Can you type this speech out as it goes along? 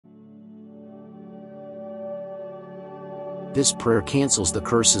This prayer cancels the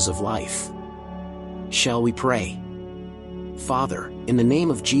curses of life. Shall we pray? Father, in the name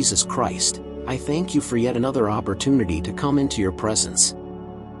of Jesus Christ, I thank you for yet another opportunity to come into your presence.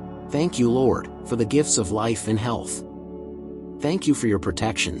 Thank you, Lord, for the gifts of life and health. Thank you for your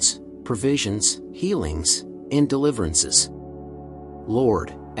protections, provisions, healings, and deliverances.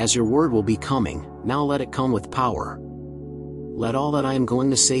 Lord, as your word will be coming, now let it come with power. Let all that I am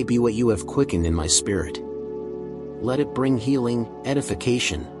going to say be what you have quickened in my spirit. Let it bring healing,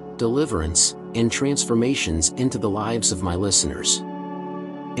 edification, deliverance, and transformations into the lives of my listeners.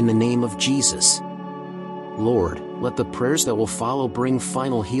 In the name of Jesus. Lord, let the prayers that will follow bring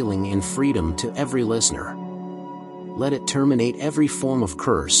final healing and freedom to every listener. Let it terminate every form of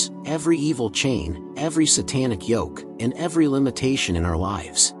curse, every evil chain, every satanic yoke, and every limitation in our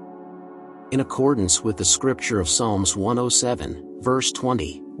lives. In accordance with the scripture of Psalms 107, verse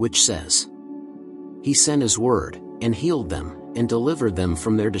 20, which says, He sent His word, and healed them, and delivered them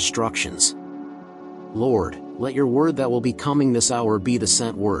from their destructions. Lord, let your word that will be coming this hour be the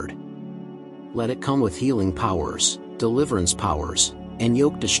sent word. Let it come with healing powers, deliverance powers, and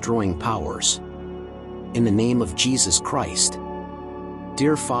yoke-destroying powers. In the name of Jesus Christ.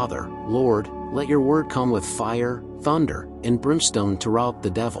 Dear Father, Lord, let your word come with fire, thunder, and brimstone to rout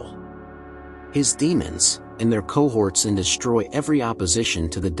the devil, his demons, and their cohorts, and destroy every opposition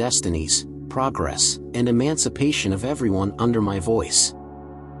to the destinies, progress, and emancipation of everyone under my voice.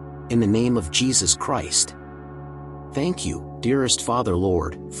 In the name of Jesus Christ. Thank you, dearest Father,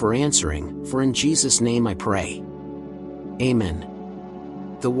 Lord, for answering, for in Jesus' name I pray.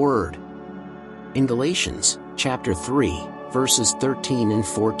 Amen. The Word. In Galatians, chapter 3, verses 13 and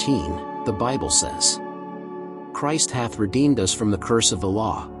 14, the Bible says, Christ hath redeemed us from the curse of the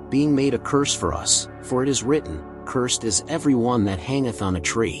law, being made a curse for us, for it is written, Cursed is every one that hangeth on a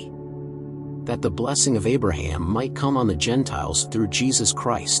tree. That the blessing of Abraham might come on the Gentiles through Jesus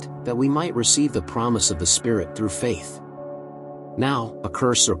Christ, that we might receive the promise of the Spirit through faith. Now, a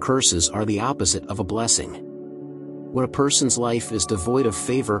curse or curses are the opposite of a blessing. When a person's life is devoid of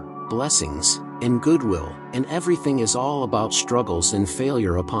favor, blessings, and goodwill, and everything is all about struggles and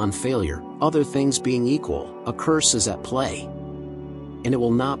failure upon failure, other things being equal, a curse is at play. And it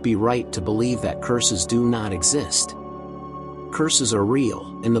will not be right to believe that curses do not exist. Curses are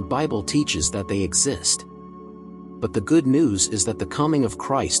real, and the Bible teaches that they exist. But the good news is that the coming of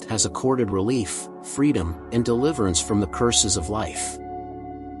Christ has accorded relief, freedom, and deliverance from the curses of life.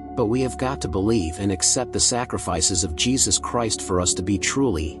 But we have got to believe and accept the sacrifices of Jesus Christ for us to be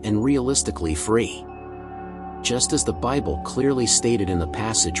truly and realistically free. Just as the Bible clearly stated in the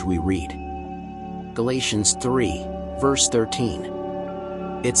passage we read. Galatians 3, verse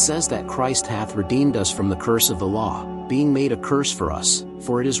 13. It says that Christ hath redeemed us from the curse of the law, being made a curse for us,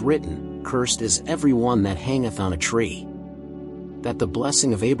 for it is written, Cursed is every one that hangeth on a tree. That the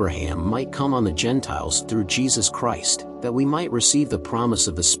blessing of Abraham might come on the Gentiles through Jesus Christ, that we might receive the promise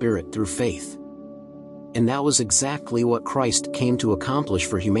of the Spirit through faith. And that was exactly what Christ came to accomplish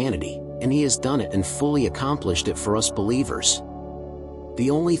for humanity, and He has done it and fully accomplished it for us believers. The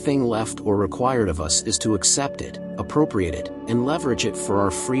only thing left or required of us is to accept it, appropriate it, and leverage it for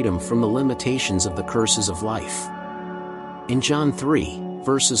our freedom from the limitations of the curses of life. In John 3,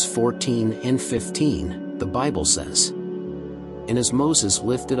 verses 14 and 15, the Bible says, And as Moses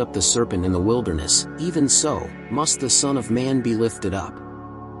lifted up the serpent in the wilderness, even so must the Son of Man be lifted up,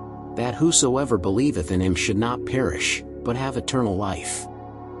 that whosoever believeth in him should not perish, but have eternal life.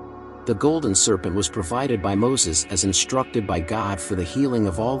 The golden serpent was provided by Moses as instructed by God for the healing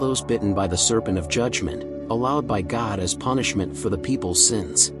of all those bitten by the serpent of judgment, allowed by God as punishment for the people's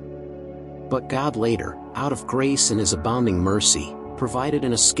sins. But God later, out of grace and His abounding mercy, provided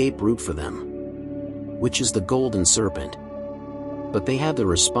an escape route for them, which is the golden serpent. But they had the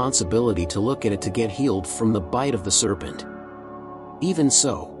responsibility to look at it to get healed from the bite of the serpent. Even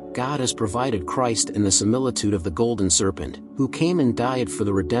so, God has provided Christ in the similitude of the golden serpent, who came and died for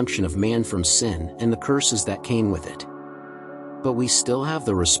the redemption of man from sin and the curses that came with it. But we still have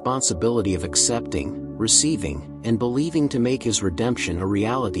the responsibility of accepting, receiving, and believing to make His redemption a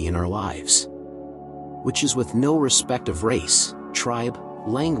reality in our lives, which is with no respect of race, tribe,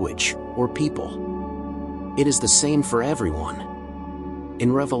 language, or people. It is the same for everyone.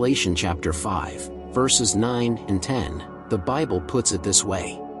 In Revelation chapter 5, verses 9 and 10, the Bible puts it this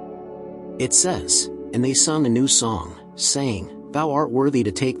way. It says, And they sung a new song, saying, Thou art worthy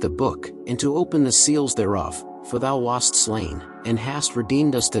to take the book, and to open the seals thereof, for thou wast slain, and hast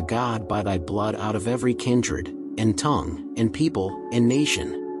redeemed us to God by thy blood out of every kindred, and tongue, and people, and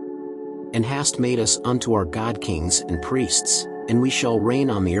nation. And hast made us unto our God kings and priests, and we shall reign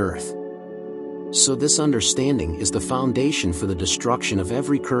on the earth. So this understanding is the foundation for the destruction of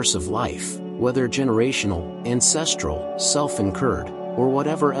every curse of life, whether generational, ancestral, self-incurred, or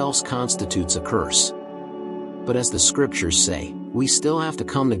whatever else constitutes a curse. But as the scriptures say, we still have to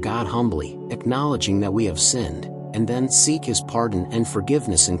come to God humbly, acknowledging that we have sinned, and then seek His pardon and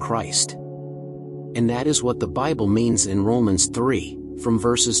forgiveness in Christ. And that is what the Bible means in Romans 3, from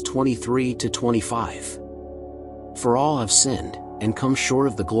verses 23 to 25. For all have sinned, and come short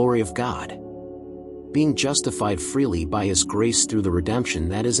of the glory of God, being justified freely by His grace through the redemption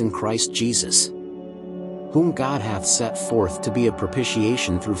that is in Christ Jesus, whom God hath set forth to be a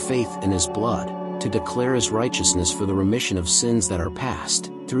propitiation through faith in His blood, to declare His righteousness for the remission of sins that are past,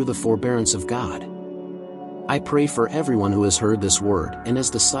 through the forbearance of God. I pray for everyone who has heard this word and has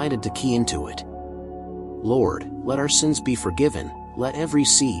decided to key into it. Lord, let our sins be forgiven, let every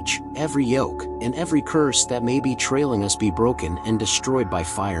siege, every yoke, and every curse that may be trailing us be broken and destroyed by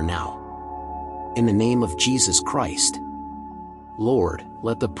fire now. In the name of Jesus Christ. Lord,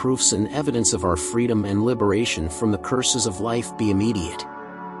 let the proofs and evidence of our freedom and liberation from the curses of life be immediate.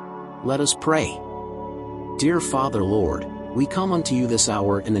 Let us pray. Dear Father Lord, we come unto you this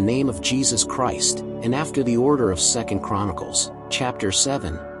hour in the name of Jesus Christ, and after the order of 2 Chronicles, chapter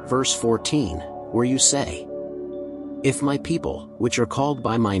 7, verse 14, where you say, If my people, which are called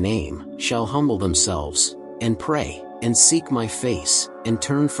by my name, shall humble themselves, and pray, and seek my face, and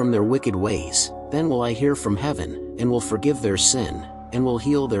turn from their wicked ways, then will I hear from heaven, and will forgive their sin, and will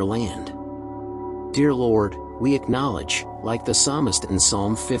heal their land. Dear Lord, we acknowledge, like the psalmist in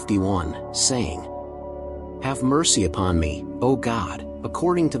Psalm 51, saying, Have mercy upon me, O God,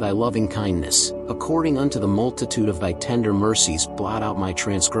 according to thy loving kindness, according unto the multitude of thy tender mercies blot out my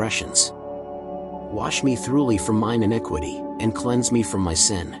transgressions. Wash me thoroughly from mine iniquity, and cleanse me from my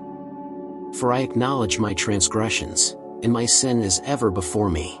sin. For I acknowledge my transgressions, and my sin is ever before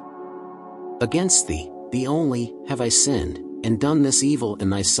me. Against thee, thee only, have I sinned, and done this evil in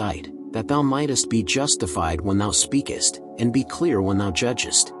thy sight, that thou mightest be justified when thou speakest, and be clear when thou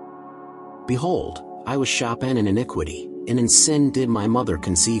judgest. Behold, I was shapen in iniquity, and in sin did my mother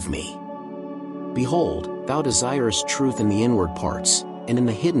conceive me. Behold, thou desirest truth in the inward parts, and in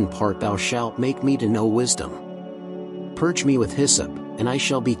the hidden part thou shalt make me to know wisdom. Purge me with hyssop, and I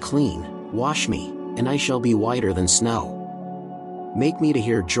shall be clean, wash me, and I shall be whiter than snow. Make me to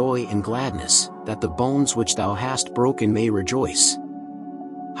hear joy and gladness, that the bones which thou hast broken may rejoice.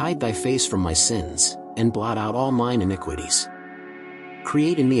 Hide thy face from my sins, and blot out all mine iniquities.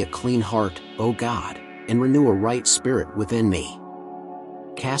 Create in me a clean heart, O God, and renew a right spirit within me.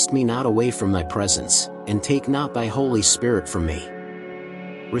 Cast me not away from thy presence, and take not thy Holy Spirit from me.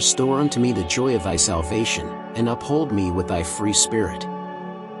 Restore unto me the joy of thy salvation, and uphold me with thy free spirit.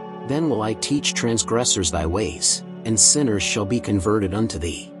 Then will I teach transgressors thy ways, and sinners shall be converted unto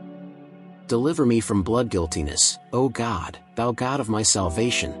thee. Deliver me from blood guiltiness, O God, thou God of my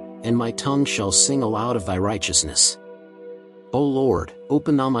salvation, and my tongue shall sing aloud of thy righteousness. O Lord,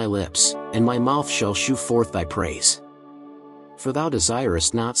 open thou my lips, and my mouth shall shew forth thy praise. For thou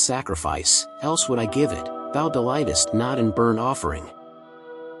desirest not sacrifice, else would I give it, thou delightest not in burnt offering.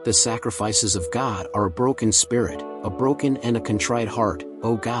 The sacrifices of God are a broken spirit, a broken and a contrite heart,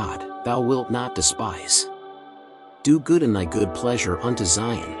 O God, thou wilt not despise. Do good in thy good pleasure unto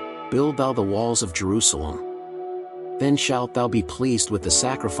Zion, build thou the walls of Jerusalem. Then shalt thou be pleased with the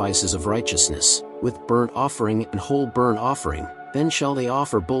sacrifices of righteousness, with burnt offering and whole burnt offering, then shall they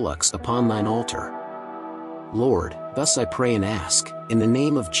offer bullocks upon thine altar. Lord, thus I pray and ask, in the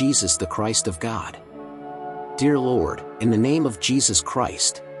name of Jesus the Christ of God. Dear Lord, in the name of Jesus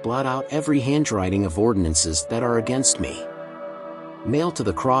Christ, blot out every handwriting of ordinances that are against me. Nail to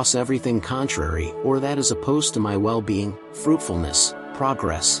the cross everything contrary or that is opposed to my well-being, fruitfulness,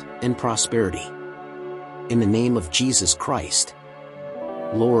 progress, and prosperity. In the name of Jesus Christ.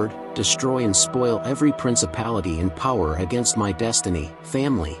 Lord, destroy and spoil every principality and power against my destiny,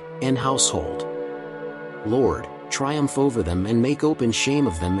 family, and household. Lord, triumph over them and make open shame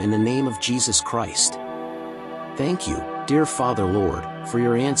of them in the name of Jesus Christ. Thank you, dear Father Lord, for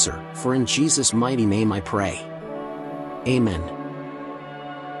your answer, for in Jesus' mighty name I pray. Amen.